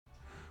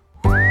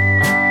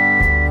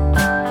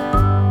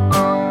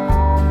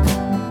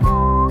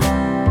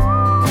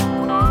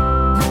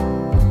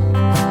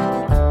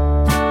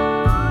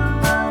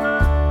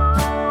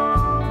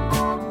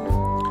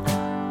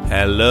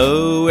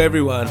Hello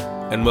everyone,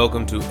 and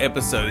welcome to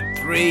episode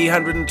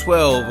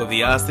 312 of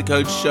the Ask the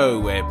Coach show,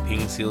 where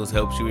Ping Seals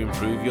helps you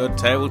improve your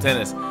table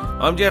tennis.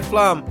 I'm Jeff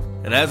Plum,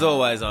 and as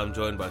always I'm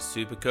joined by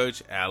Super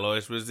Coach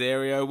Alois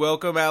Rosario.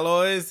 Welcome,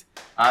 Alois.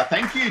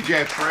 Thank you,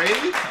 Jeffrey,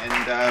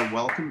 and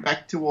welcome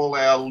back to all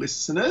our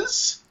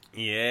listeners.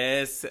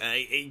 Yes,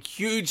 a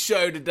huge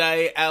show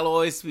today,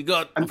 Alois. We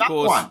got, another of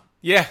course, one.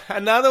 Yeah,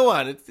 another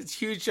one. It's a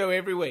huge show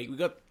every week. We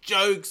got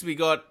jokes. We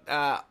got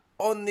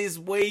on this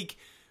week.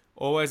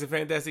 Always a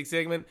fantastic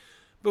segment.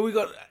 But we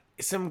got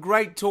some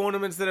great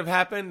tournaments that have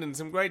happened and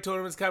some great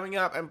tournaments coming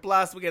up. And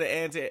plus, we're going to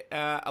answer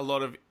a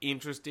lot of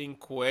interesting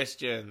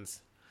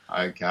questions.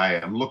 Okay,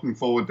 I'm looking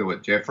forward to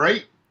it,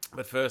 Jeffrey.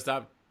 But first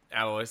up,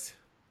 Alois.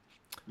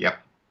 Yep.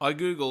 I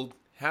Googled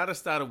how to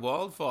start a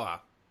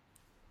wildfire.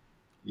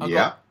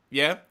 I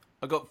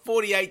got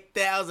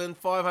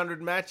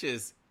 48,500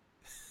 matches.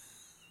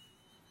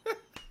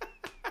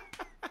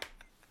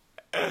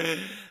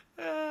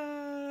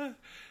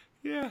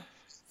 Yeah,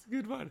 it's a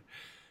good one.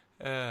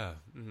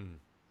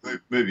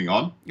 Moving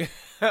on.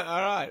 All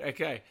right,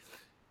 okay.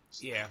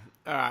 Yeah,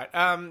 all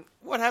right.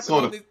 What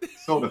happened?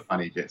 Sort of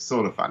funny, Jeff.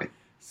 Sort of funny.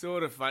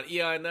 Sort of fun.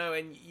 Yeah, I know,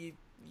 and you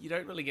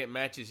don't really get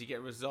matches, you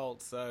get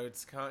results, so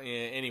it's kind. Yeah.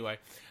 Anyway,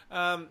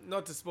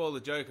 not to spoil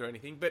the joke or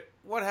anything, but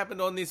what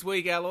happened on this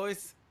week,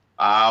 Alois?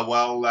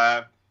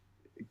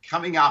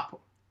 Coming up.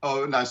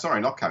 Oh no,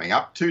 sorry, not coming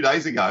up. 2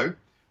 days ago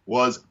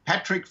was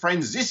Patrick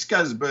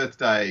Franziska's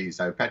birthday.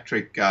 So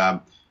Patrick,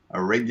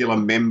 a regular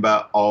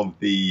member of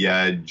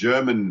the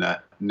German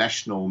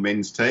national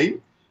men's team.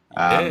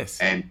 Yes.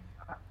 And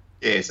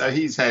yeah, so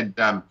he had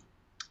a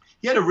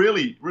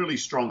really, really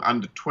strong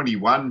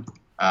under-21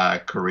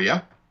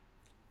 career,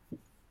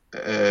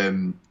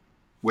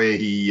 where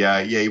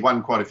he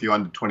won quite a few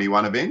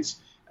under-21 events.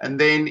 And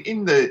then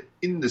in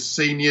the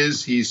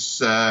seniors, he's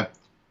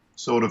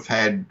sort of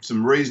had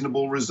some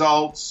reasonable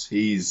results.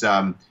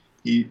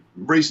 He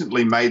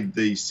recently made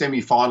the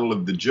semi-final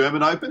of the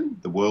German Open,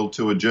 the World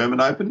Tour German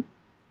Open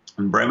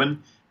in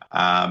Bremen.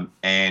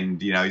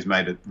 And, he's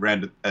made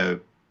a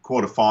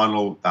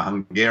quarter-final, the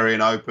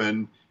Hungarian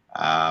Open.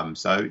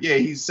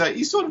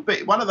 He's sort of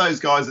been one of those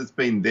guys that's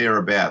been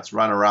thereabouts,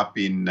 runner-up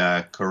in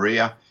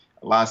Korea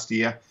last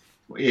year.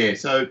 Yeah,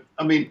 so,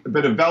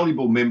 but a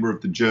valuable member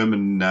of the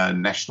German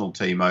national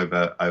team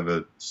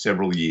over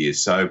several years.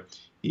 So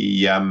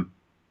he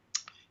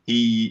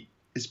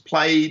has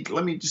played,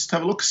 let me just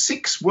have a look,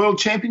 6 World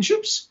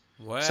Championships.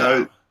 Wow.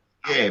 So,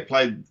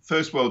 played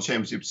first World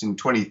Championships in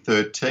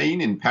 2013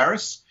 in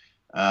Paris,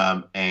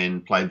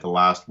 and played the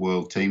last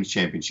World Teams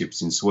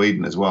Championships in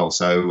Sweden as well.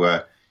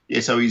 So,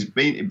 so he's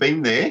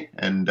been there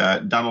and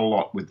done a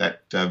lot with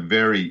that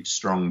very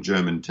strong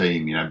German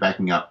team,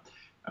 backing up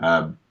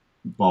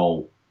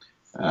Boll,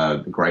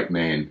 the great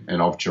man, and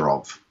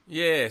Ovcharov.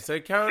 Yeah, so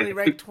currently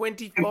ranked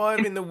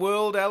 25 in the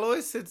world,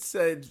 Alois. It's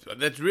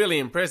that's really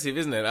impressive,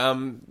 isn't it?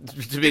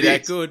 To be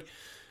that good.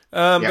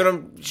 But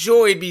I'm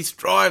sure he'd be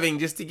striving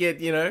just to get,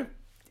 into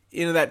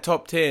that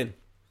top 10.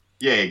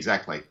 Yeah,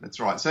 exactly. That's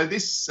right. So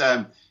this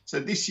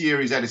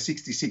year he's at a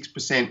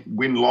 66%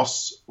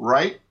 win-loss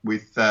rate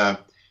with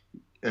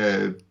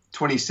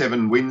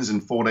 27 wins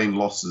and 14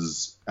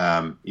 losses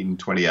in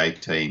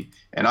 2018,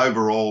 and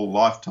overall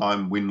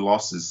lifetime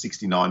win-loss is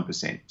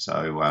 69%.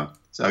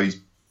 So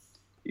he's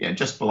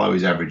just below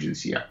his average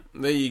this year.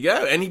 There you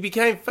go. And he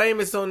became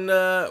famous on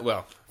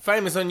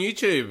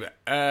YouTube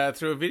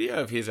through a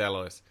video of his,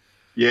 Alois.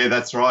 Yeah,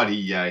 that's right.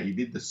 He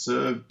did the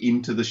serve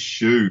into the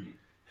shoe,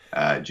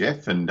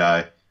 Jeff, and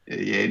an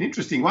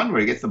interesting one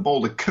where he gets the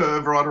ball to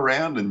curve right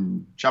around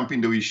and jump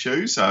into his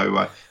shoe.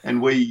 So,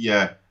 and we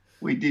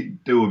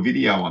did do a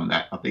video on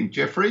that, I think,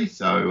 Jeffrey.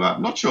 So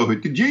I'm not sure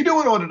did you do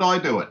it or did I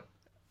do it?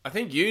 I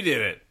think you did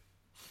it.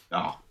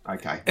 Oh,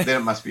 okay.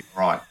 Then it must be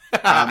right.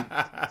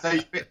 So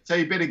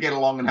you better get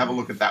along and have a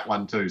look at that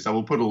one too. So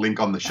we'll put a link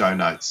on the show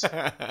notes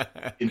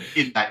in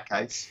that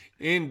case.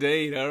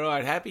 Indeed. All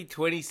right. Happy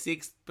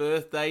 26th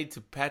birthday to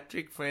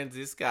Patrick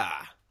Franziska.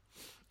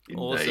 Indeed.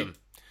 Awesome.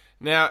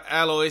 Now,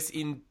 Alois,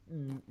 in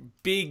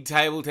big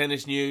table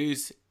tennis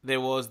news,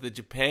 there was the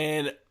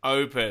Japan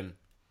Open.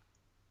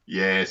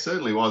 Yeah, it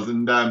certainly was.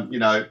 And,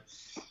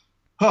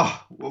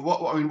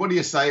 what do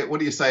you say?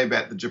 What do you say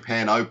about the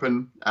Japan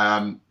Open?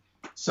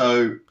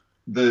 So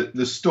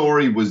the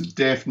story was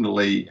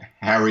definitely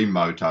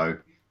Harimoto.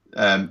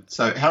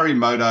 So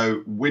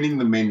Harimoto winning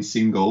the men's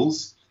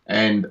singles,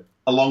 and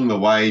along the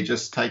way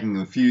just taking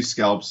a few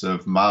scalps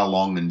of Ma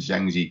Long and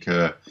Zhang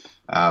Jike.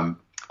 I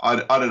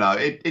don't know.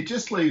 It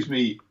just leaves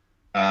me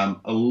a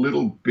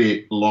little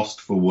bit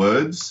lost for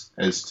words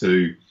as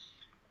to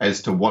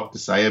what to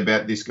say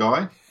about this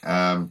guy.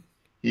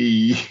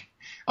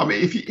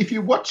 If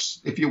you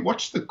watch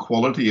the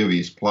quality of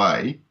his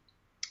play,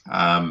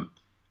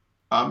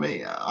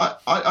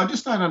 I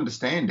just don't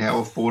understand how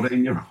a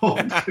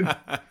 14-year-old could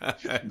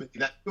be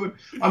that good.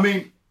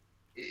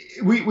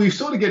 We're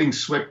sort of getting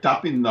swept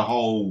up in the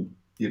whole,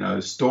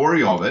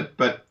 story of it.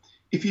 But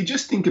if you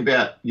just think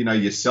about,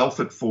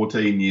 yourself at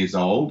 14 years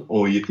old,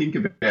 or you think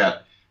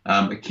about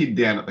a kid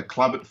down at the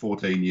club at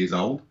 14 years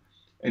old,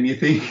 and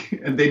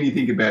then you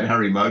think about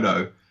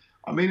Harimoto.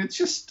 I mean, it's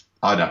just,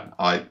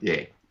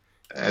 yeah,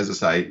 as I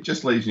say, it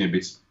just leaves me a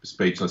bit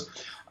speechless.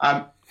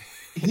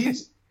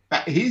 His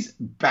his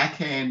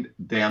backhand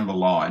down the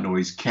line, or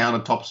his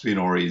counter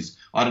topspin, or his,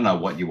 I don't know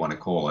what you want to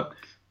call it,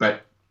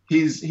 but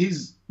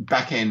his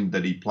backhand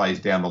that he plays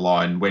down the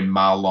line when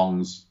Ma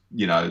Long's,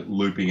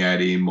 looping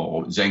at him,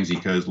 or Zhang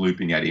Zique's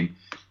looping at him,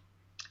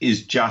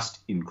 is just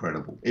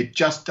incredible. It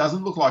just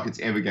doesn't look like it's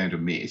ever going to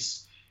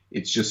miss.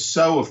 It's just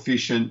so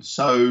efficient,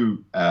 so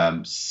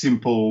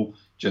simple,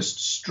 just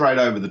straight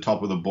over the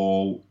top of the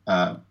ball.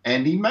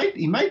 And he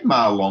made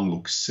Ma Long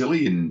look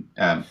silly in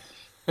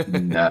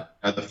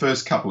the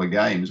first couple of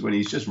games when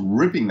he's just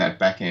ripping that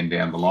backhand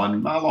down the line.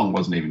 And Ma Long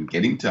wasn't even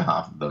getting to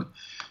half of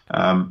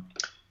them.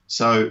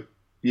 So,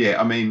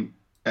 yeah, I mean,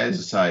 as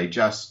I say,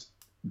 just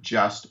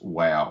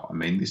wow. I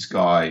mean, this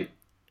guy,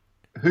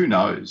 who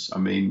knows? I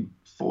mean,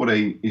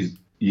 14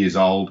 years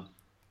old,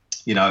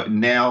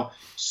 now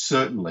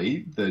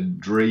certainly the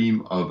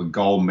dream of a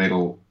gold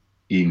medal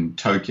in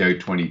Tokyo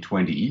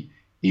 2020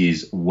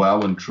 is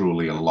well and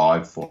truly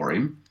alive for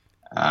him.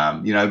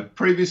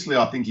 Previously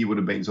I think he would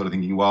have been sort of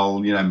thinking, well,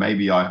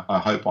 maybe I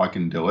hope I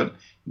can do it.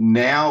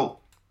 Now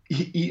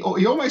he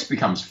almost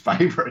becomes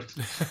favourite.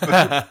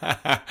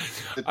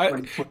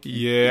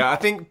 I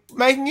think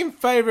making him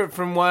favourite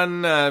from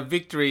one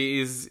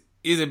victory is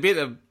a bit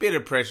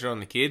of pressure on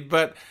the kid,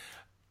 but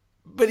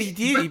he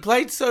did. He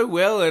played so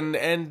well,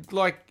 and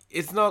like,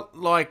 it's not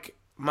like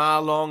Ma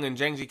Long and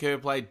Zhang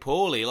Zique played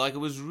poorly. Like, it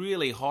was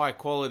really high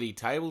quality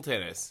table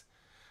tennis.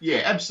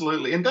 Yeah,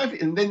 absolutely. And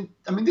then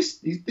I mean,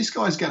 this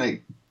guy's going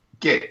to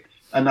get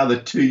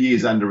another 2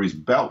 years under his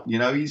belt.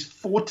 He's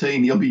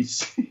 14. He'll be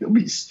 16.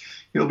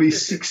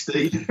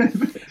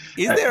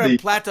 Is there a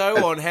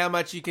plateau on how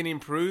much you can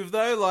improve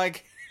though?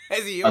 Like,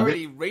 has he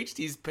already reached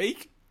his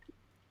peak?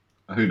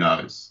 Who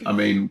knows? I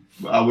mean,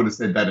 I would have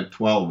said that at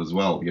 12 as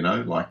well,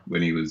 like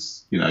when he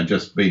was,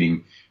 just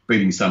beating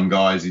some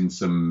guys in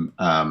some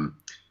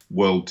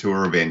World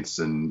Tour events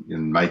and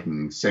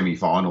making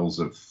semi-finals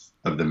of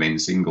the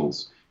men's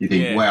singles. You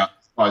think, wow,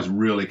 this guy's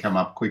really come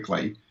up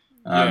quickly.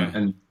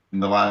 And in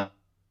the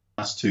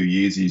last 2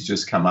 years, he's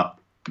just come up,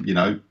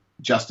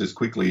 just as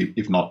quickly,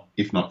 if not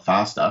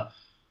faster.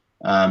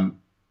 In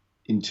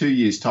 2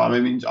 years' time, I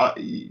mean,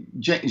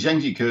 Zhang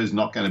Zique is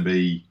not going to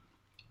be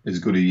as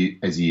good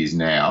as he is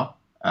now.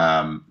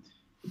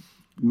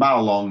 Ma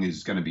Long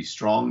is going to be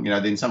strong.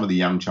 Then some of the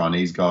young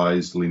Chinese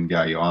guys, Lin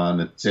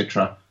Gaoyuan,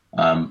 etc.,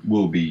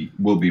 will be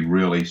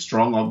really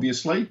strong,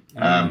 obviously.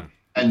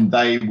 And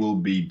they will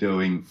be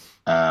doing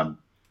a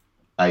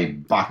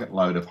bucket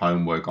load of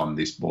homework on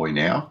this boy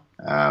now.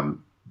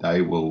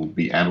 They will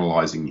be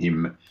analysing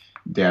him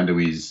down to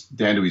his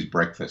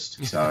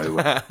breakfast. So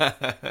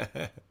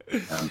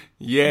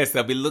yes,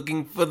 they'll be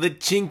looking for the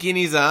chink in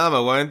his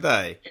armour, won't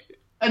they?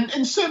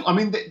 And certainly, I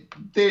mean,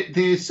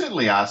 there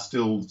certainly are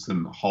still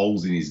some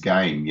holes in his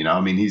game.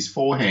 I mean, his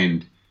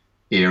forehand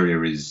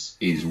area is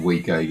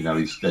weaker.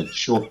 That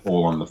short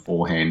ball on the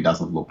forehand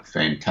doesn't look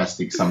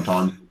fantastic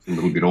sometimes. It's a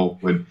little bit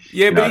awkward.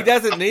 Yeah, but he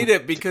doesn't need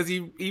it because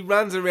he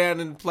runs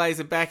around and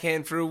plays a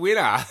backhand for a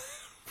winner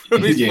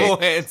from his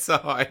forehand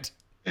side.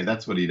 Yeah,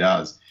 that's what he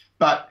does.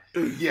 But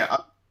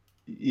yeah,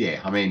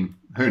 I mean,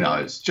 who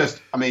knows?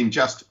 Just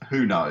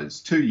who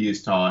knows? 2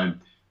 years' time.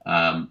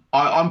 I'm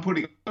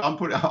putting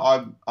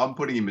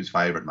him as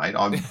favourite, mate.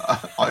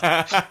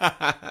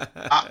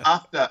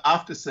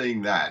 After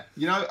seeing that,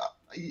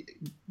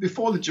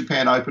 before the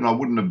Japan Open, I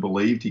wouldn't have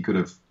believed he could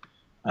have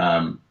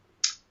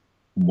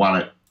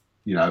won it.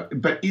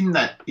 But in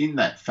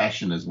that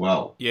fashion as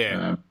well.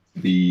 Yeah.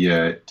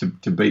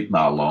 To beat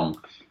Ma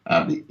Long,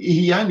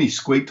 he only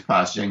squeaked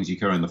past Zhang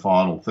Zique in the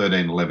final,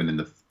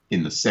 13-11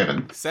 in the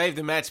seventh. Saved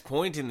a match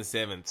point in the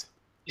seventh.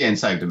 Yeah, and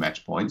saved a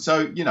match point.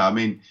 So, I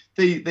mean,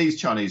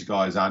 these Chinese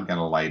guys aren't going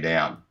to lay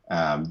down.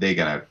 They're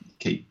going to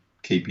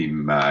keep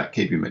him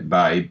at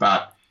bay.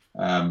 But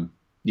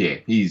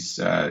he's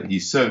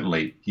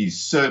certainly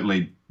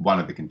one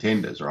of the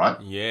contenders, right?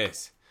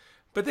 Yes.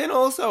 But then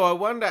also, I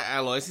wonder,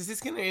 Alois, is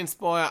this going to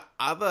inspire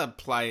other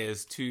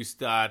players to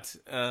start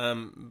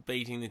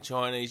beating the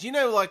Chinese?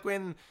 Like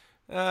when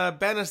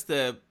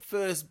Bannister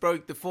first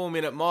broke the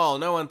 4-minute mile,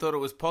 no one thought it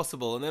was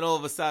possible, and then all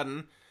of a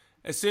sudden,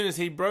 as soon as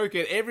he broke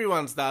it,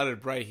 everyone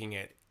started breaking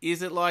it.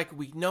 Is it like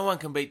no one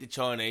can beat the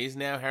Chinese?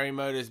 Now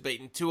Harimoto's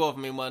beaten 2 of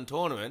them in one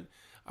tournament.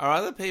 Are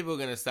other people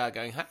going to start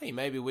going, hey,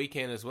 maybe we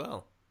can as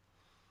well?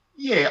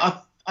 Yeah,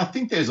 I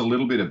think there's a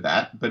little bit of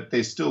that, but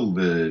there's still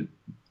the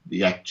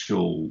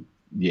actual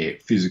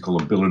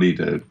physical ability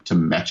to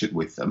match it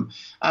with them.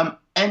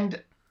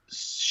 And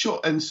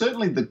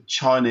certainly the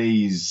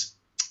Chinese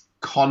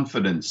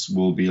confidence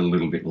will be a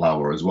little bit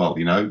lower as well.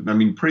 I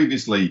mean,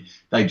 previously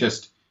they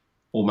just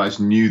almost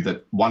knew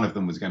that one of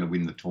them was going to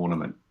win the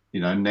tournament.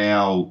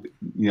 Now,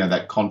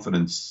 that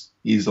confidence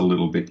is a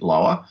little bit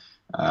lower.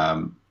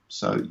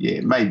 So,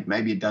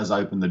 maybe it does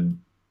open the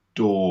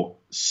door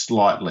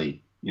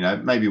slightly.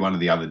 Maybe one of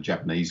the other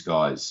Japanese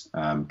guys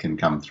can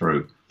come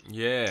through.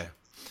 Yeah.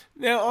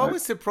 Now, I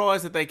was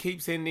surprised that they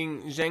keep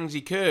sending Zhang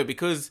Zique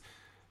because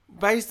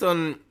based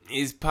on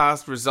his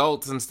past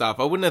results and stuff,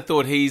 I wouldn't have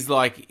thought he's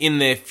like in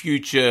their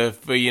future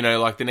for,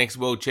 like the next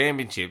World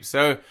Championship.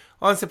 So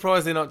I'm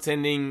surprised they're not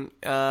sending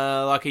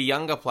like a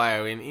younger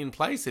player in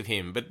place of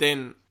him. But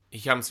then he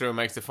comes through and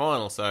makes the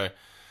final. So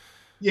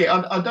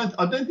yeah, I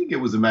don't think it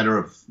was a matter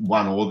of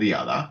one or the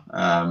other.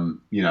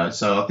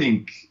 So I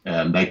think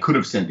they could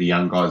have sent the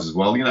young guys as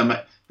well.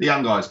 The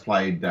young guys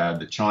played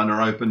the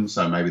China Open,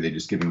 so maybe they're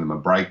just giving them a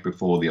break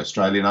before the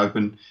Australian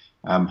Open.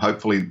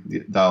 Hopefully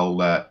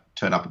they'll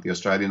turn up at the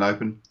Australian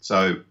Open.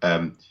 So,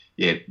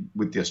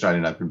 with the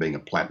Australian Open being a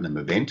platinum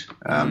event,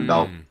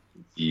 they'll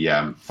be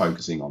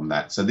focusing on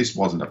that. So this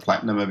wasn't a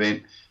platinum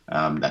event.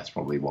 That's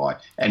probably why.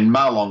 And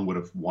Ma Long would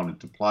have wanted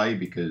to play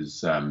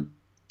because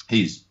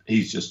he's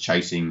just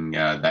chasing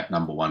that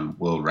number one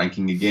world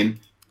ranking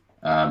again.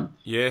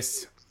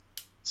 Yes.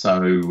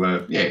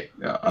 So,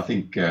 I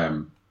think,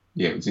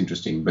 it was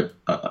interesting. But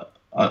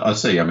I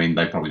see,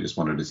 they probably just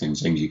wanted to send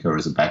Zheng Jike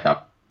as a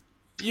backup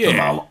for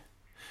Ma Long.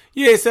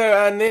 Yeah, so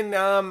and then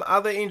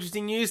other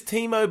interesting news,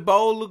 Timo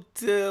Boll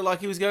looked like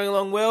he was going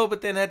along well,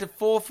 but then had to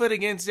forfeit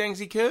against Zhang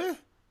Zique.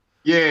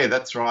 Yeah,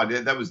 that's right.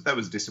 Yeah, that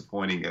was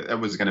disappointing. That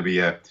was going to be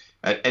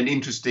an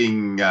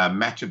interesting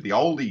match of the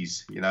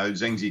oldies,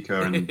 Zhang Zique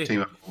and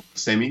Timo Boll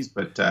semis.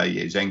 But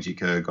Zhang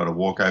Zique got a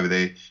walk over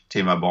there.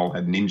 Timo Boll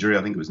had an injury.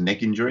 I think it was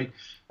neck injury.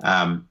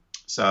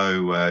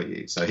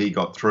 So he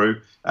got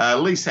through.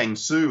 Lee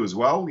Sang-soo as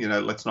well.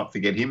 Let's not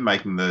forget him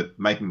making the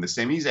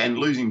semis and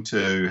losing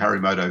to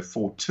Harimoto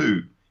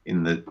 4-2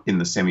 in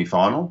the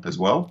semi-final as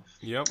well.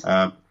 Yep.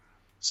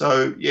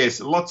 So yes,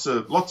 lots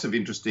of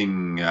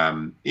interesting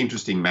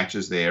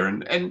matches there,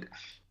 and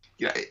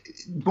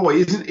boy,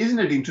 isn't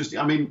it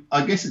interesting?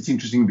 I guess it's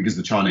interesting because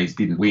the Chinese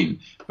didn't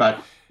win,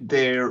 but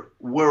there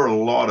were a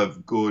lot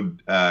of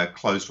good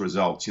close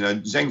results.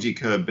 Zhang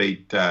Jike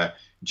beat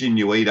Jin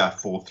Ueda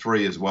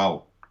 4-3 as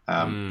well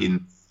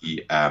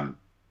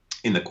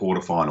in the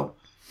quarterfinal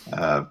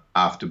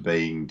after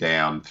being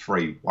down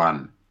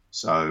 3-1.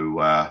 So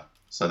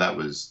that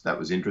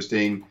was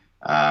interesting.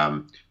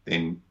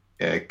 Then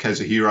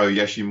Kazuhiro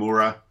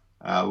Yoshimura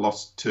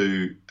lost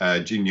to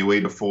Jin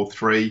Ueda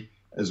 4-3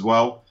 as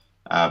well.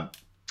 And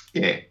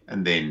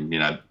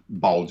then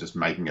Boll just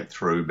making it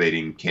through,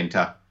 beating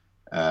Kenta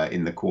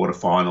in the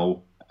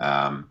quarterfinal.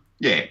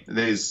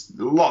 There's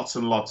lots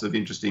and lots of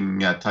interesting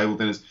table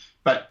tennis,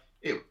 but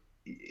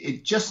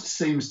it just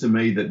seems to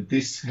me that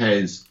this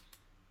has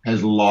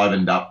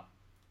livened up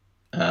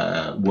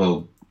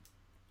world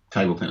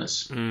table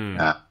tennis.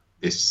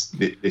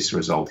 This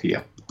result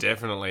here.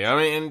 Definitely.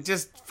 And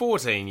just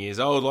 14 years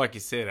old, like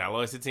you said,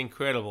 Alois, it's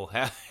incredible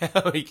how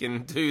he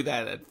can do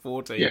that at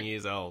 14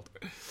 years old.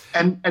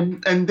 And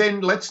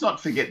then let's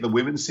not forget the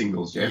women's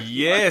singles, Jeff.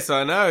 Yes,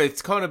 I know.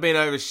 It's kind of been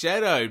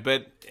overshadowed,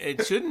 but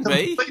it shouldn't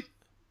be.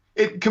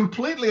 It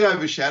completely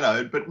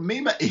overshadowed, but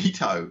Mima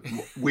Ito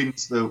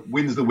wins the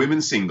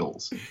women's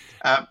singles,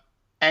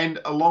 and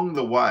along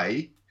the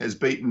way has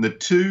beaten the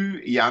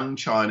two young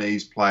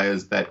Chinese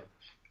players that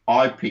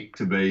I picked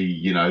to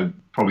be,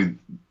 probably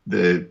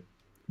the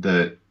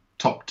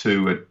top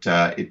two at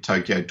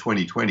Tokyo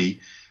 2020.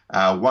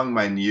 Wang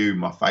Manyu,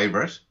 my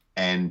favourite,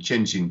 and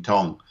Chen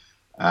Jintong.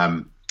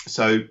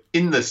 So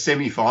in the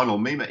semi-final,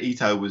 Mima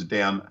Ito was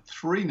down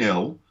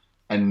 3-0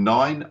 and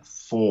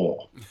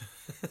 9-4.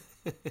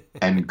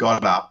 And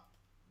got up,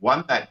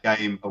 won that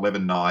game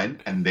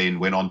 11-9, and then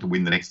went on to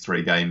win the next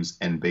three games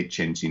and beat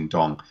Chen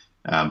Jintong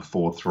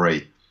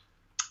 4-3.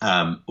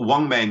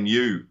 Wang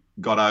Manyu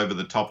got over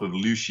the top of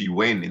Liu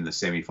Shiwen in the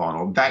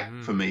semi-final. That,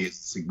 for me, is a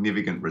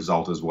significant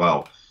result as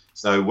well.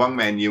 So Wang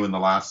Manyu in the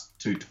last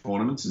two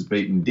tournaments has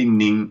beaten Ding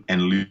Ning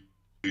and Liu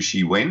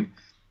Shiwen.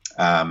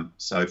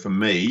 So for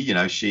me,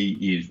 she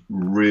is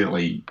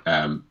really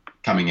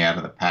coming out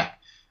of the pack,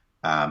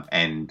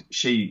 and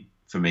she,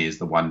 for me, is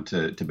the one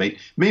to beat.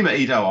 Mima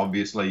Ito,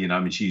 obviously,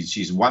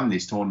 she's won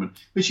this tournament,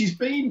 but she's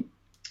been,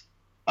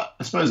 I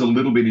suppose, a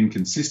little bit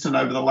inconsistent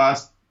over the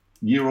last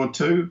year or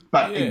two.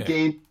 But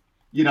again,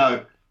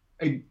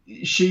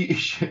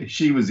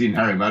 she was in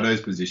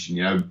Harimoto's position,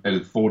 as a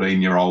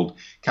 14-year-old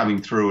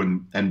coming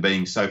through and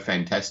being so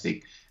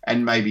fantastic,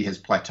 and maybe has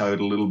plateaued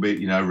a little bit,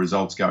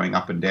 results going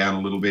up and down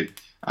a little bit.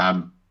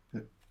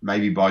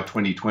 Maybe by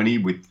 2020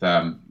 with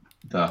the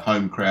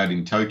home crowd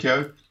in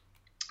Tokyo,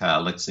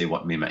 let's see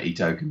what Mima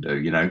Ito can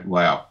do.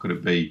 Wow, could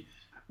it be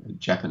a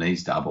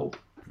Japanese double?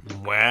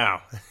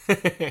 Wow.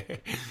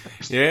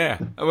 Yeah.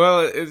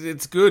 Well,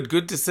 it's good.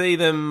 Good to see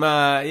them,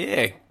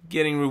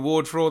 getting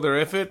reward for all their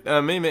effort.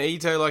 Mima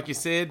Ito, like you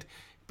said,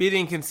 bit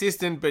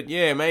inconsistent, but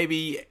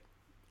maybe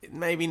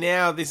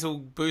now this will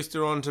boost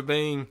her on to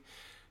being,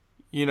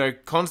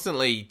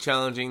 constantly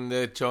challenging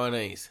the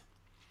Chinese.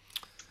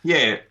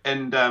 Yeah,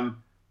 and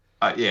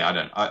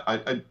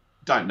I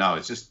don't know.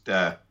 It's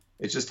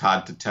just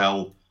hard to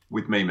tell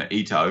with Mima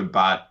Ito,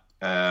 but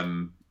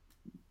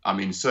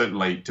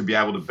certainly to be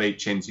able to beat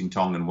Chen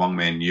Jintong and Wang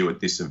Manyu at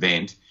this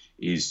event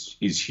is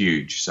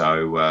huge.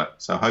 So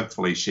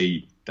hopefully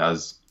she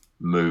does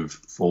move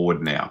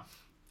forward now.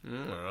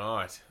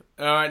 All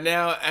right.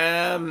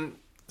 Now,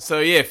 So,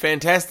 yeah,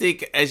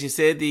 fantastic. As you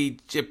said, the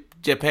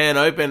Japan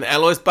Open,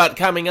 Alois. But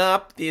coming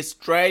up, the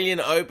Australian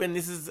Open.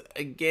 This is,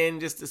 again,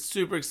 just a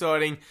super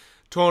exciting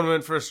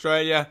tournament for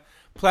Australia.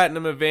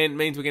 Platinum event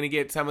means we're going to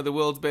get some of the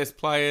world's best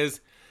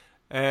players.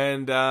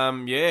 And,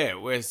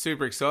 we're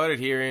super excited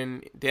here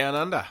in Down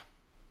Under.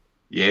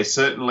 Yeah,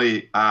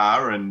 certainly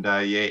are. And,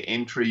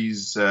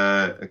 entries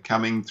are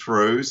coming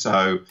through.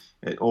 So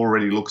it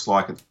already looks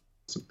like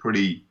it's a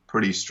pretty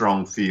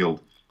strong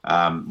field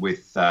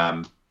with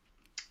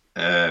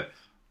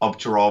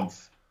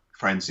Ovcharov,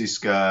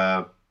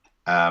 Franziska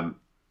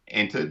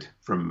entered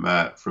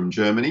from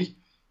Germany.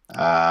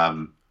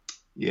 I'm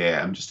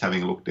just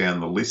having a look down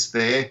the list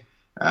there.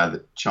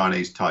 The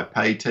Chinese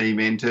Taipei team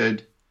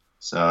entered.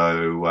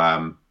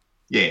 So,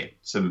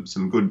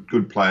 some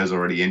good players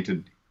already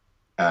entered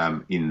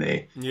in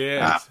there.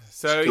 Yeah.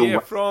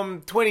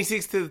 From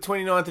 26th to the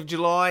 29th of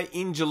July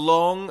in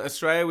Geelong,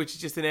 Australia, which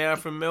is just an hour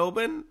from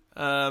Melbourne.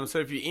 So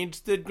if you're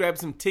interested, grab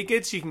some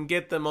tickets. You can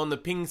get them on the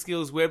Ping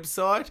Skills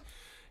website.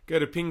 Go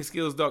to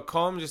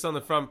pingskills.com, just on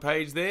the front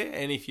page there.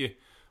 And if you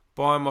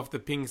buy them off the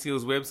Ping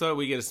Skills website,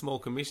 we get a small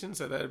commission,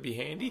 so that would be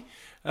handy.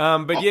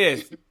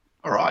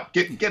 All right,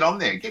 get on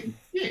there.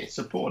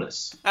 Support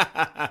us.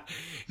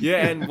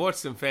 Yeah, and watch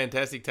some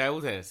fantastic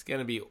table tennis. It's going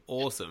to be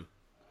awesome.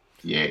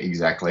 Yeah,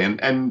 exactly.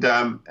 And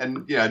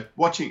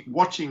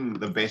watching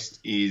the best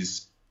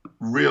is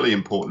really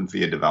important for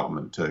your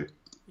development too.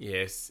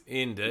 Yes,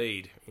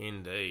 indeed.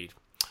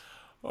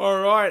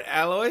 All right,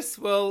 Alois.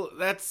 Well,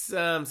 that's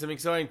some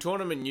exciting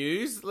tournament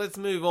news. Let's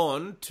move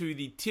on to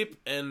the tip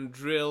and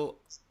drill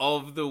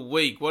of the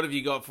week. What have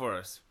you got for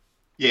us?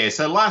 Yeah,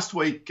 so last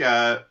week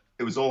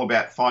it was all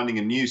about finding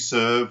a new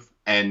serve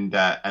and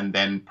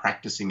then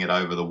practicing it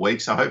over the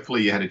week. So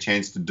hopefully you had a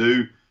chance to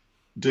do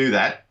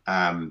that.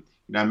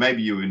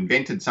 Maybe you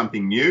invented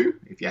something new.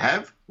 If you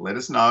have, let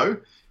us know.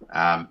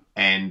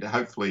 And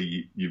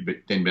hopefully you've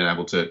then been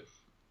able to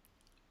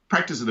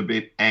practice it a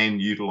bit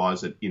and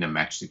utilise it in a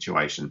match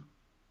situation.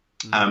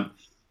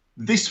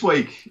 This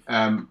week,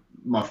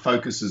 my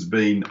focus has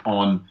been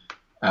on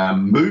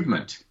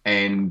movement,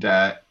 and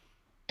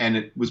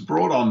it was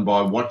brought on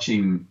by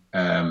watching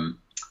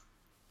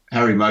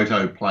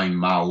Harimoto playing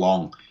Ma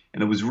Long,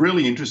 and it was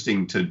really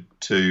interesting to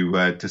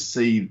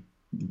see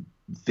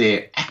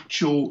their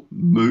actual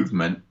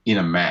movement in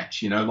a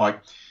match.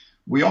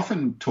 We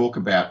often talk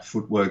about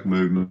footwork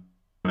movement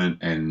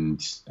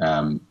and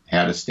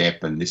how to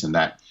step and this and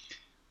that.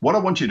 What I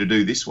want you to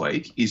do this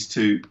week is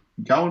to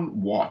go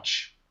and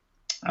watch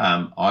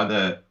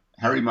either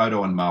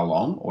Harimoto and Ma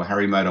Long or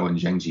Harimoto and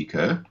Zhang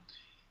Jike,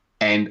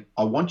 and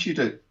I want you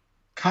to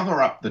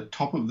cover up the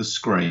top of the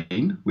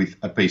screen with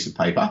a piece of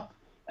paper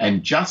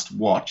and just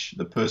watch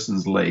the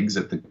person's legs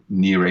at the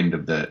near end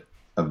of the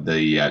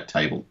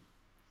table.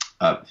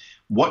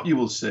 What you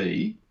will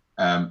see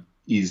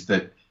is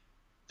that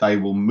they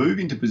will move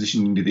into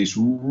position into this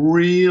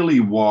really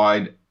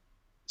wide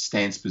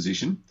stance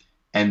position,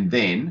 and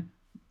then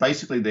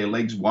basically their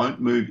legs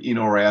won't move in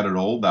or out at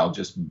all. They'll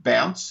just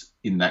bounce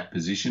in that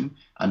position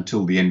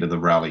until the end of the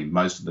rally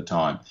most of the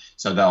time.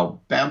 So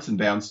they'll bounce and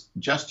bounce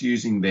just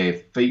using their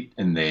feet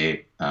and their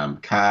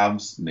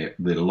calves and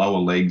their lower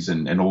legs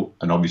and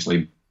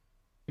obviously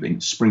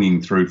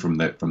springing through from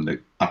the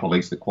upper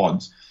legs, the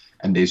quads.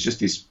 And there's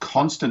just this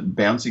constant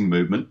bouncing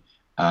movement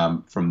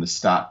from the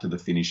start to the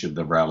finish of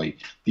the rally.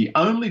 The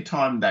only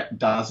time that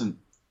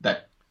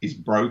is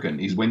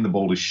broken is when the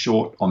ball is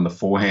short on the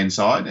forehand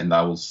side, and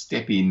they will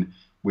step in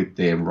with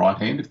their right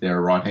hand if they're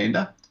a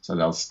right-hander. So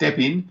they'll step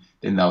in,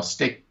 then they'll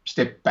step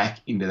back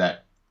into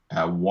that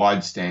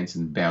wide stance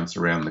and bounce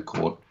around the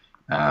court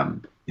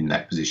in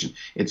that position.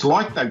 It's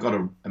like they've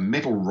got a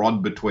metal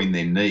rod between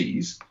their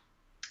knees,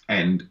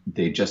 and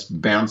they're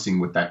just bouncing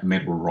with that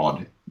metal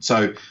rod.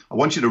 So I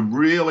want you to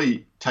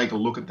really take a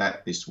look at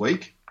that this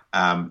week,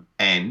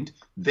 and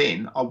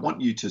then I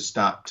want you to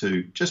start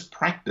to just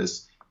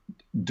practice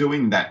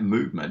doing that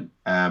movement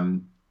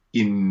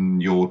in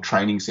your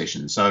training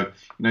session. So,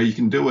 you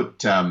can do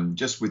it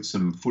just with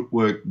some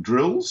footwork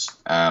drills,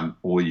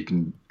 or you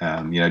can,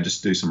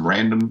 just do some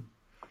random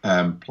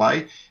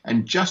play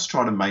and just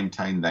try to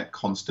maintain that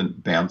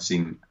constant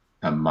bouncing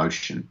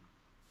motion.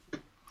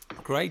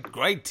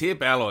 Great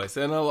tip, Alois.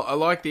 And I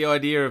like the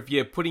idea of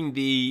putting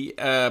the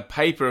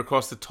paper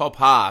across the top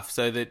half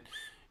so that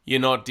you're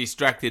not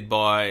distracted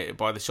by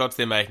the shots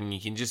they're making. You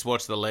can just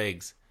watch the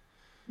legs.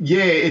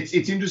 Yeah,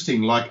 it's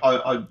interesting. Like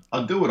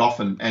I do it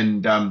often,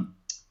 and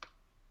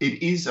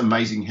it is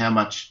amazing how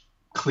much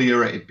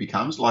clearer it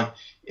becomes. Like,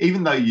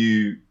 even though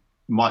you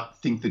might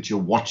think that you're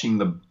watching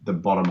the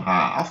bottom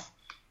half,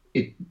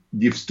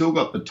 you've still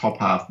got the top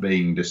half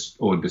being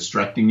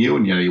distracting you,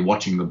 and you're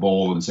watching the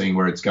ball and seeing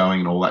where it's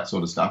going and all that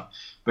sort of stuff.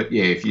 But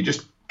yeah, if you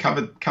just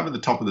cover the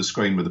top of the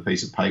screen with a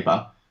piece of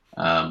paper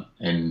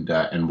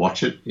and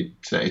watch it,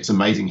 it's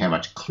amazing how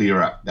much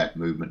clearer that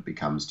movement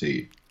becomes to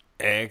you.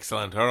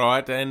 Excellent. All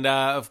right. And,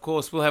 of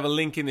course, we'll have a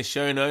link in the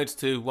show notes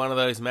to one of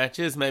those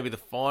matches, maybe the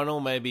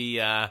final, maybe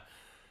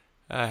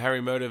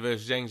Harimoto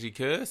versus Zhang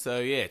Jike. So,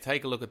 yeah,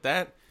 take a look at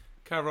that.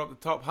 cover up the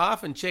top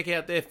half and check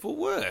out their full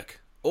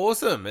work.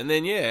 Awesome. And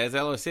then, as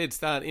Alois said,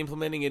 start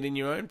implementing it in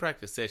your own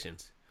practice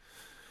sessions.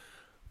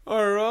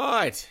 All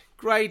right.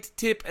 Great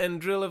tip and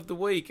drill of the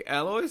week,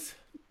 Alois.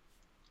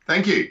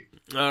 Thank you.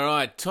 All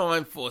right.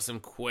 Time for some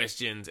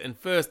questions. And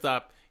first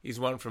up is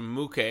one from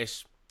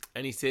Mukesh.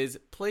 And he says,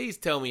 please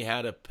tell me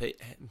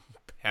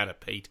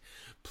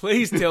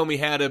Please tell me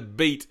how to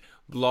beat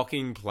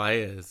blocking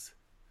players.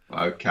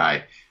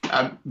 Okay.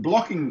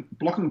 Blocking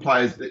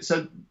players,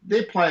 so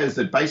they're players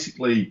that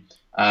basically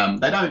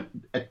they don't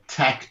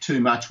attack too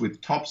much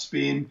with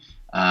topspin.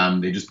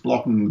 They're just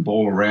blocking the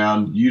ball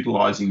around,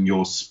 utilising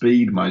your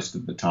speed most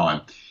of the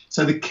time.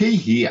 So the key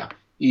here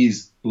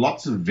is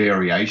lots of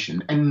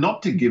variation and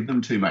not to give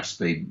them too much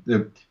speed.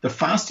 The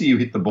faster you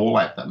hit the ball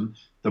at them,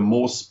 the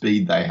more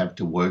speed they have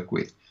to work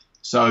with.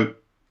 So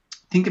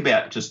think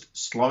about just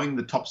slowing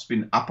the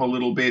topspin up a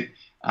little bit,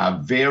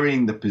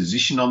 varying the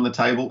position on the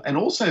table, and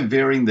also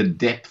varying the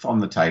depth on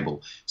the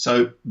table.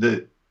 So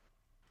the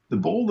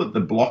ball that the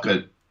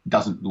blocker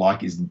doesn't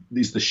like is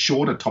the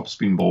shorter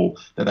topspin ball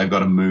that they've got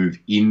to move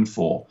in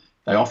for.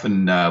 They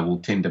often will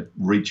tend to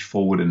reach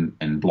forward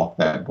and block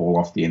that ball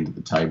off the end of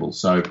the table.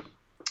 So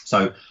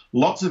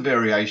lots of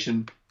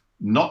variation,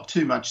 not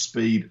too much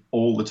speed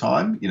all the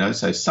time,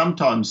 so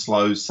sometimes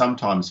slow,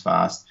 sometimes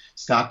fast,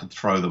 start to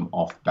throw them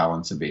off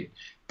balance a bit.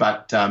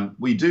 But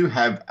we do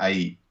have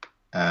a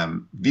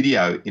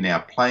video in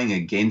our Playing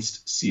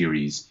Against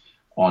series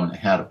on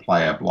how to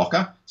play a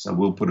blocker. So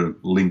we'll put a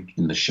link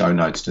in the show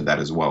notes to that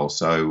as well.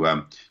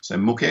 So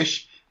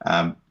Mukesh,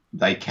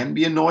 they can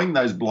be annoying,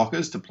 those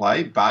blockers, to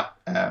play, but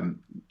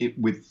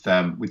with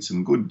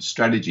some good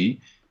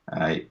strategy,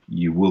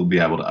 you will be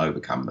able to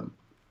overcome them.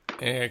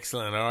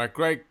 Excellent. All right,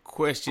 great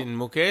question,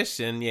 Mukesh.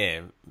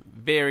 And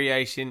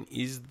variation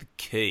is the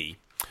key.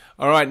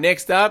 All right,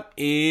 next up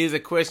is a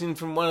question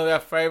from one of our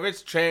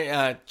favourites,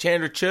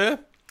 Chandra Chur,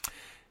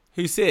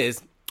 who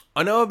says,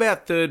 I know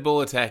about third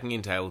ball attacking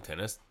in table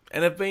tennis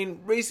and have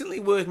been recently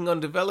working on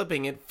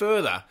developing it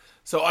further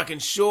so I can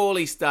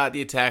surely start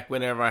the attack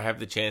whenever I have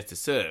the chance to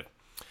serve.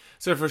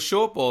 So for a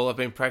short ball, I've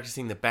been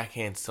practicing the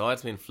backhand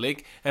sidespin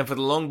flick, and for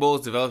the long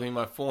balls, developing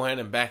my forehand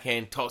and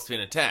backhand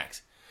topspin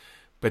attacks.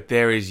 But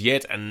there is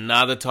yet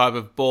another type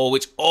of ball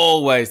which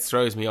always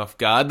throws me off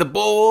guard. The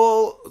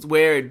ball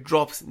where it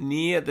drops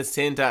near the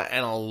centre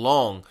and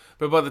along.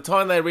 But by the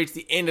time they reach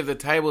the end of the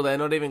table, they're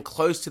not even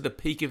close to the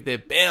peak of their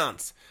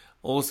bounce.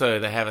 Also,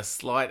 they have a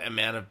slight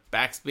amount of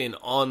backspin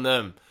on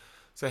them.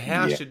 So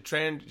how should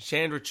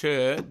Chandra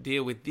Chur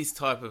deal with this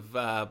type of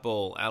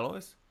ball,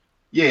 Alois?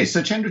 Yeah,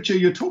 so Chandra Chur,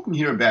 you're talking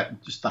here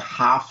about just the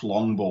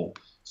half-long ball.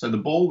 So the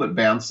ball that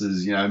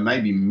bounces,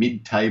 maybe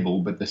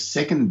mid-table, but the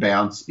second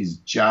bounce is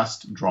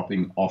just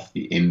dropping off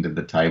the end of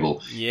the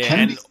table.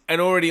 Yeah,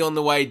 and already on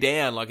the way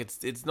down, like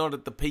it's not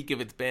at the peak of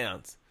its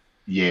bounce.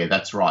 Yeah,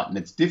 that's right, and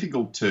it's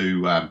difficult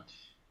to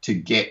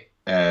get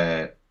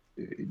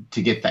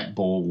that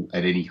ball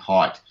at any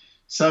height.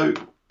 So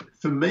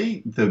for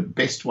me, the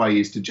best way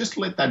is to just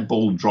let that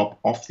ball drop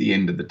off the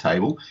end of the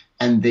table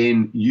and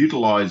then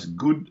utilise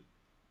good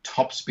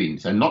topspin.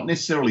 So not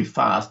necessarily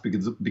fast,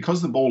 because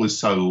the ball is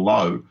so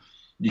low,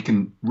 you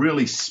can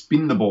really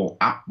spin the ball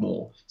up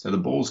more. So the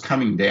ball's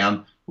coming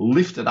down,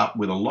 lift it up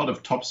with a lot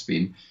of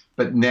topspin.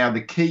 But now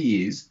the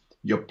key is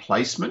your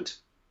placement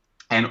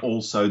and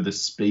also the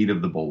speed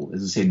of the ball.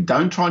 As I said,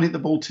 don't try and hit the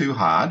ball too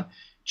hard.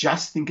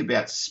 Just think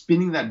about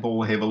spinning that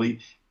ball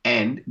heavily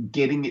and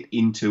getting it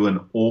into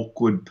an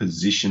awkward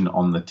position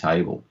on the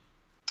table.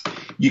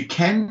 You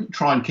can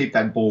try and keep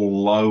that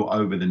ball low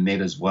over the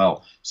net as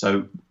well,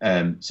 so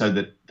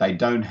that they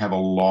don't have a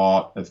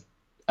lot of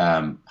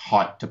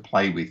height to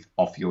play with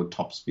off your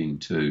topspin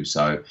too.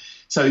 So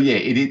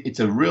it's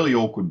a really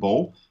awkward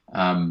ball,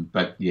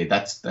 but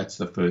that's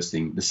the first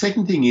thing. The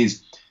second thing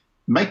is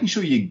making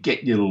sure you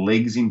get your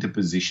legs into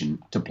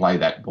position to play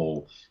that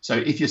ball. So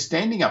if you're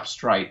standing up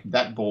straight,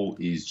 that ball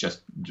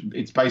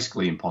it's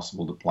basically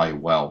impossible to play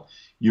well.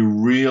 You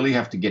really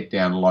have to get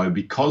down low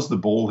because the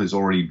ball has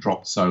already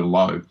dropped so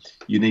low.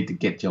 You need to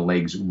get your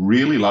legs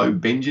really low,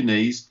 bend your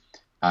knees,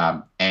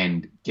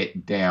 and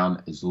get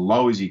down as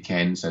low as you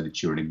can so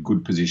that you're in a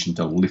good position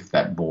to lift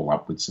that ball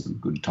up with some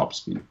good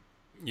topspin.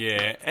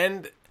 Yeah,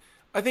 and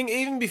I think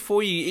even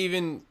before you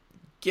even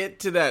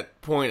get to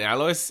that point,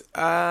 Alois,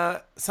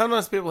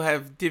 sometimes people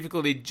have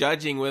difficulty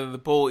judging whether the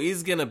ball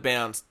is going to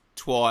bounce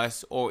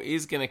twice or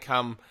is going to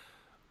come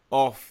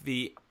off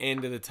the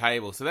end of the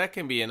table. So that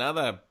can be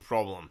another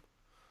problem.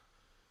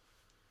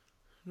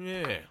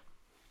 Yeah.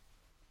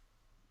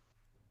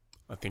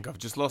 I think I've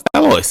just lost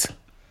Alois.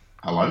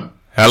 Hello?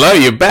 Hello,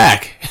 you're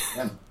back.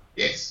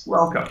 Yes,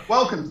 welcome.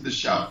 Welcome to the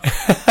show.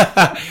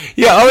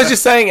 Yeah, I was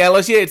just saying,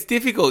 Alois, it's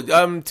difficult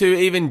to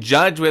even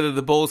judge whether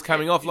the ball's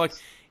coming off. Like,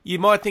 you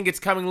might think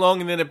it's coming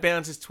long and then it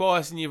bounces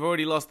twice and you've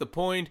already lost the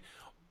point.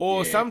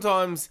 Or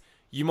sometimes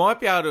you might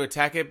be able to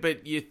attack it,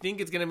 but you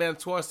think it's going to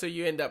bounce twice, so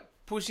you end up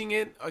pushing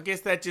it. I guess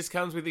that just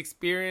comes with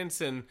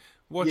experience and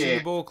watching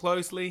the ball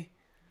closely.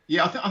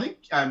 Yeah, I think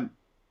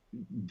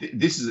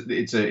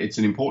it's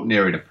an important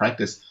area to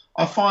practice.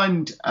 I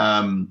find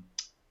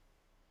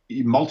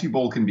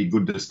multi-ball can be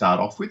good to start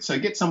off with. So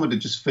get someone to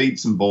just feed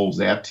some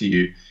balls out to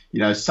you,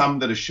 some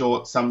that are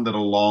short, some that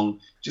are long,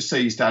 just so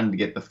you're starting to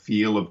get the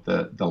feel of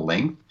the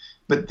length.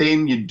 But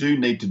then you do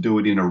need to do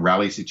it in a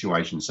rally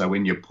situation. So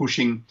when you're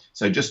pushing,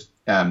 so just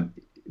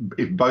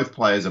if both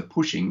players are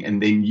pushing,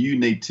 and then you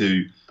need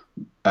to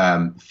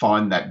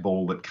find that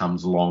ball that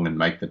comes along and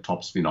make the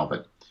topspin of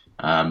it.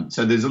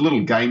 So there's a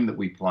little game that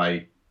we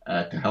play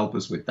to help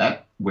us with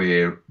that,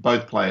 where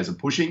both players are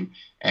pushing,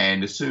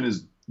 and as soon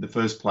as the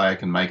first player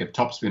can make a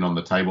topspin on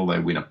the table, they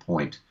win a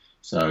point.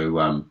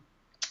 So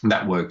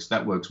that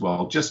works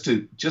well. Just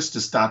to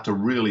start to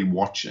really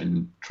watch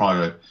and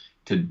try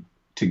to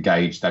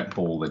gauge that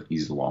ball that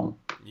is long.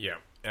 Yeah.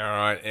 All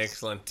right.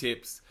 Excellent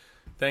tips.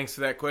 Thanks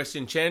for that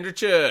question,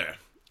 Chandrachur.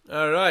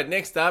 All right.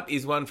 Next up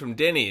is one from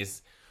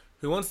Dennis,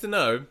 who wants to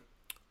know,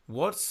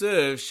 what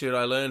serve should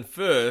I learn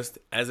first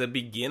as a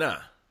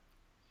beginner?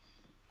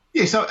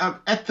 Yeah. So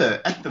at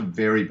the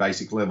very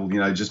basic level,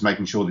 just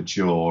making sure that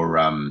you're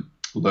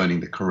learning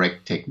the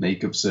correct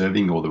technique of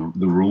serving, or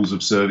the rules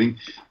of serving.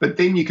 But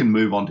then you can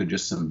move on to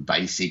just some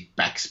basic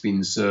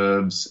backspin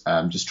serves,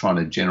 just trying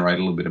to generate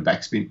a little bit of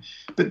backspin.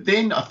 But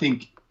then I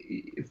think,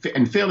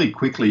 and fairly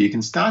quickly, you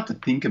can start to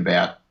think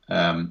about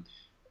a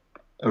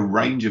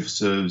range of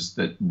serves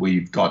that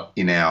we've got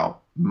in our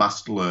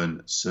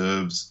must-learn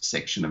serves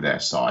section of our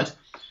site.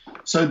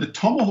 So the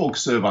tomahawk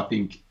serve, I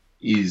think,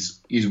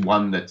 is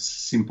one that's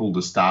simple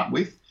to start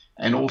with,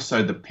 and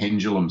also the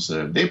pendulum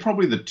serve. They're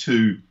probably the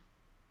two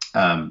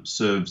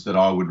serves that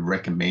I would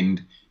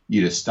recommend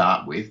you to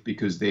start with,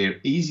 because they're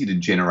easy to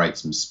generate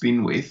some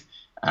spin with,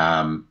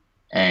 and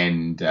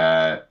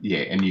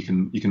you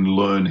can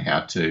learn how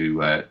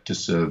to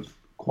serve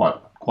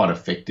quite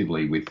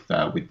effectively with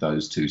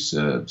those two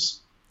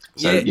serves.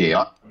 So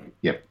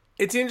yep.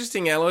 It's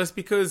interesting, Alois,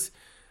 because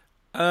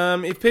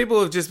if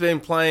people have just been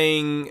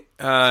playing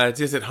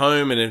just at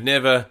home and have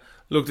never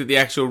looked at the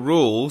actual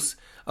rules,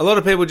 a lot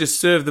of people just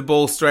serve the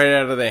ball straight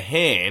out of their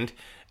hand,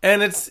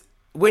 and it's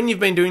when you've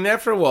been doing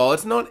that for a while,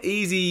 it's not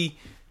easy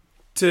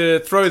to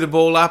throw the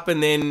ball up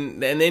and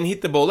then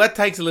hit the ball. That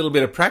takes a little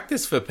bit of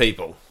practice for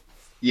people.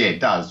 Yeah, it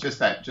does. Just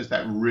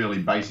that really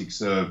basic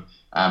serve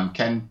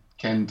can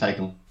take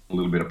a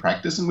little bit of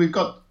practice, and we've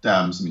got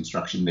some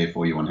instruction there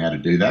for you on how to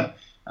do that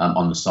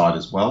on the site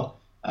as well.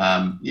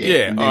 And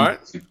then all right.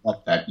 If you've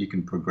got that, you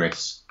can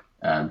progress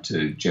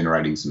to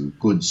generating some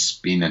good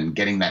spin and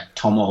getting that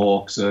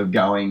tomahawk serve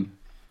going.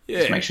 Yeah.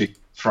 Just make sure you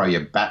throw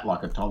your bat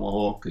like a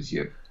tomahawk, because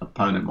your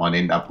opponent might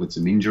end up with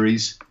some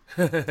injuries.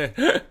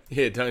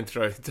 Yeah, don't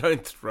throw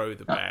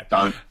the bat.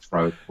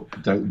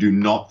 Do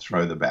not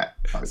throw the bat,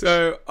 folks.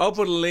 So I'll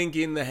put a link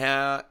in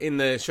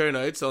the show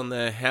notes on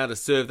the how to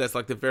serve. That's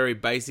like the very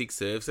basic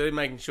serve. So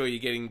making sure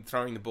you're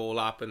throwing the ball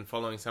up and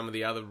following some of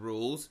the other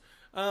rules.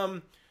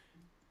 I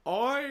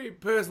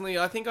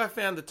think I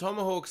found the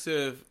tomahawk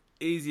serve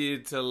easier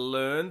to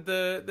learn.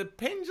 The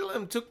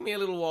pendulum took me a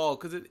little while,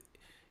 because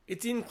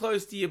it's in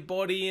close to your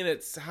body and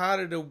it's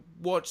harder to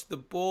watch the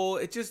ball.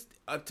 It just,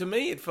 to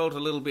me, it felt a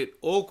little bit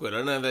awkward. I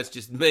don't know if that's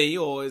just me,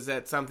 or is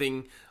that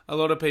something a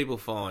lot of people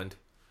find?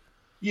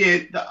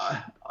 Yeah,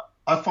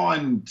 I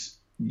find,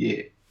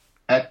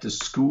 at the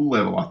school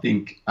level, I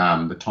think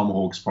the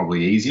tomahawk's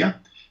probably easier.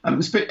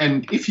 And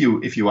if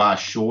you are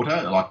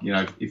shorter, like,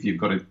 if you've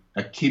got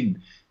a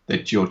kid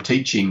that you're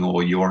teaching,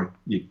 or you're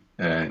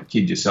a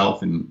kid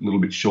yourself and a little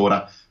bit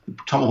shorter, the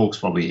tomahawk's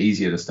probably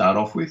easier to start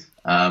off with.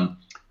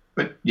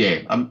 But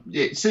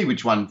see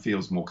which one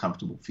feels more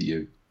comfortable for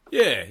you.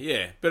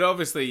 Yeah. But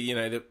obviously,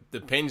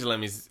 the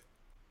pendulum is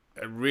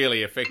a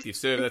really effective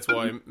serve. That's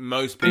why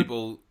most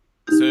people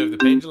serve the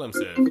pendulum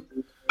serve.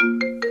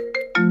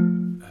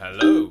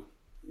 Hello.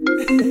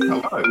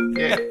 Hello.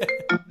 Yeah.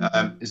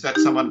 Is that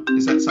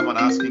someone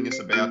asking us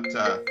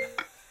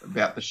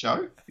about the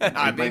show?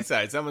 I think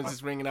so. Someone's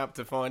just ringing up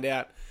to find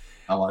out.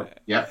 Hello.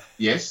 Yeah.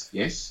 Yes.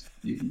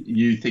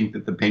 You think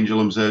that the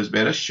pendulum serves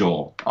better?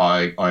 Sure,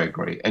 I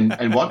agree.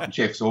 And what?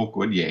 Jeff's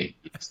awkward? Yeah,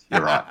 yes,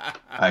 you're right.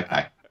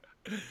 Okay.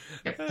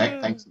 Yep,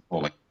 thanks for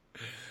calling.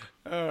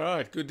 All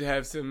right, good to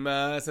have some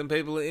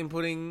people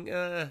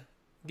inputting,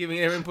 giving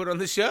their input on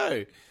the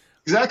show.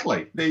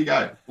 Exactly. There you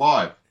go,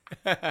 live.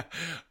 All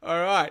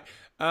right,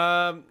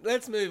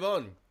 let's move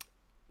on.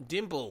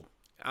 Dimple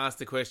asked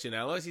a question,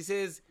 Alois. He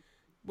says,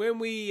 when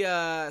we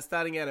are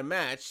starting out a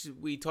match,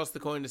 we toss the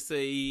coin to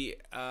see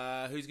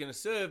who's going to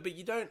serve, but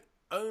you don't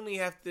only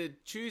have to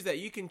choose that.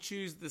 You can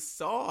choose the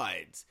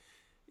sides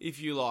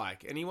if you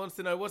like. And he wants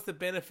to know, what's the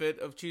benefit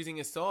of choosing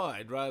a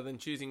side rather than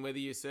choosing whether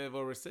you serve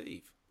or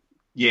receive?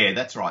 Yeah,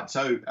 that's right.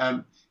 So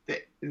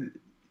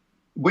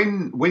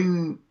when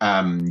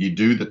you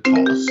do the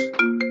toss,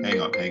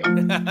 hang on.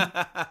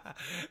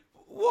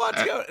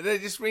 What's going? They're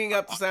just ringing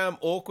up to say I'm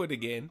awkward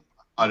again.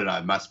 I don't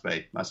know. Must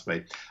be.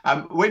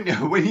 When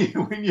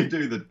you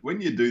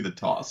do the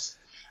toss,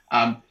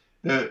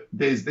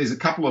 there's a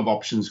couple of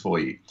options for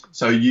you.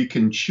 So you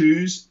can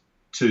choose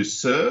to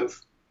serve,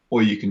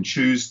 or you can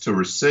choose to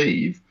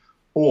receive,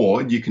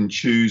 or you can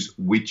choose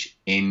which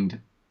end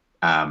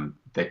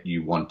that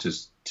you want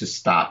to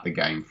start the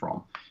game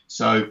from.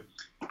 So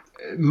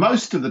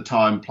most of the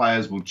time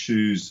players will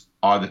choose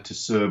either to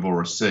serve or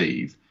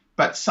receive,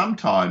 but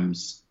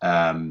sometimes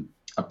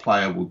a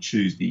player will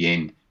choose the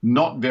end.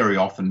 Not very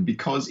often,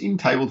 because in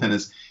table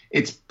tennis,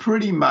 it's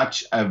pretty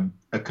much a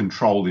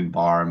controlled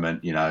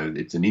environment. You know,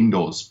 it's an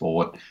indoor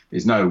sport.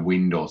 There's no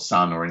wind or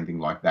sun or anything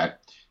like that.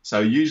 So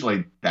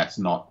usually that's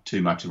not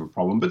too much of a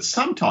problem. But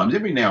sometimes,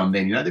 every now and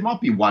then, you know, there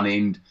might be one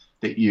end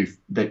that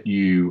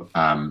you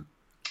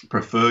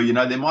prefer. You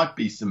know, there might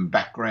be some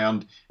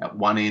background at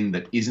one end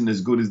that isn't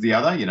as good as the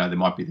other. You know, there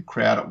might be the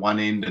crowd at one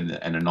end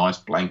and a nice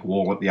blank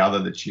wall at the other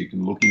that you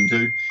can look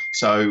into.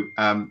 So,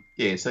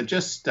 so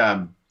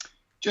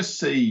just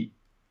see.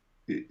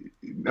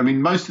 I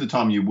mean, most of the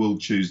time you will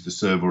choose the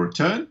serve or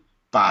return,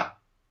 but,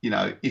 you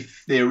know,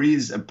 if there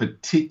is a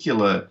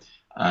particular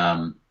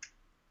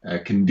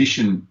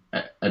condition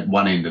at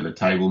one end of the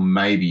table,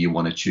 maybe you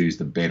want to choose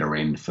the better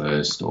end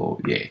first,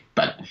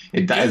 but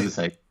as I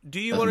say. Do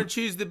you want to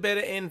choose the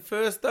better end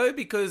first, though?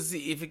 Because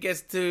if it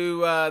gets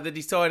to the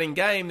deciding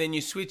game, then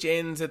you switch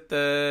ends at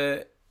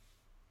the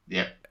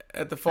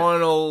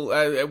final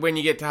when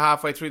you get to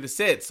halfway through the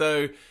set.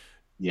 So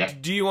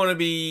do you want to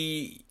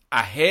be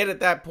ahead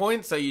at that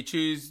point, so you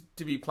choose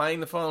to be playing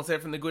the final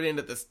set from the good end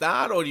at the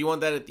start, or do you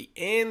want that at the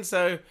end?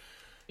 So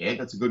yeah,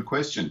 that's a good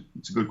question.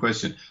 It's a good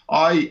question.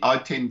 I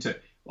tend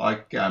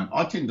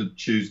to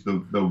choose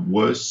the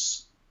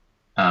worse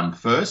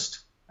first.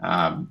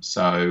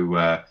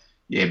 But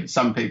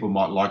some people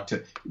might like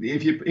to.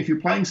 If you're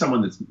playing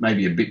someone that's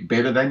maybe a bit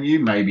better than you,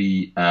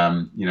 maybe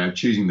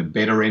choosing the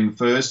better end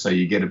first, so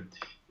you get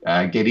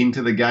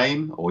into the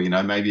game, or, you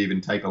know, maybe even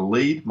take a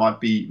lead might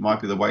be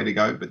the way to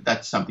go. But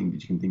that's something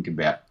that you can think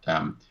about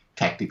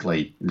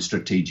tactically and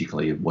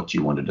strategically of what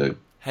you want to do.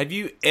 Have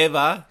you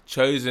ever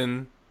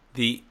chosen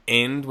the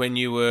end when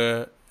you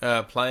were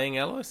playing,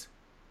 Alois?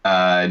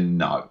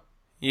 No.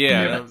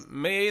 Yeah,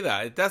 me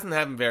either. It doesn't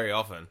happen very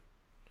often.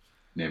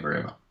 Never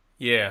ever.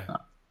 Yeah. No.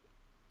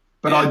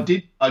 But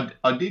yeah.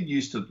 I did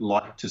used to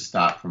like to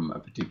start from a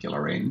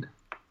particular end.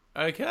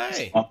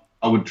 Okay. So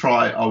I would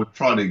try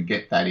to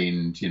get that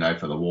end, you know,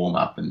 for the warm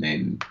up, and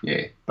then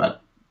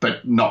but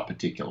not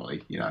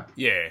particularly, you know.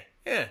 Yeah.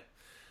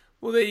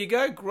 Well, there you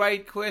go.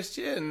 Great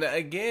question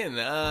again.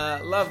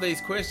 Love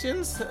these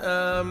questions.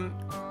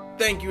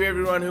 Thank you,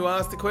 everyone who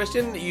asked the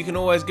question. You can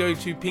always go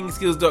to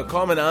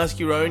pingskills.com and ask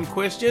your own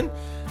question.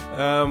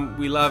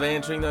 We love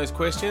answering those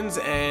questions,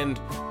 and,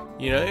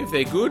 you know, if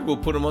they're good, we'll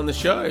put them on the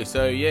show.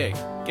 So, yeah,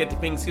 get to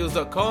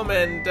pingskills.com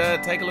and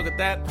take a look at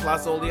that,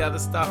 plus all the other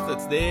stuff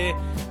that's there.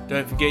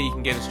 Don't forget, you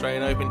can get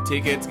Australian Open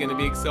tickets. It's going to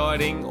be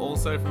exciting,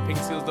 also from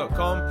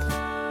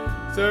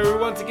pingskills.com. So,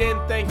 once again,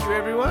 thank you,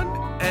 everyone,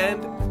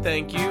 and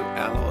thank you,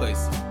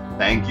 Alois.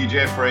 Thank you,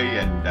 Jeffrey,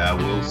 and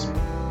we'll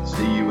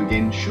see you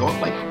again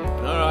shortly.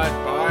 All right,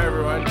 bye,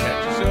 everyone.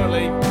 Catch you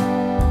shortly.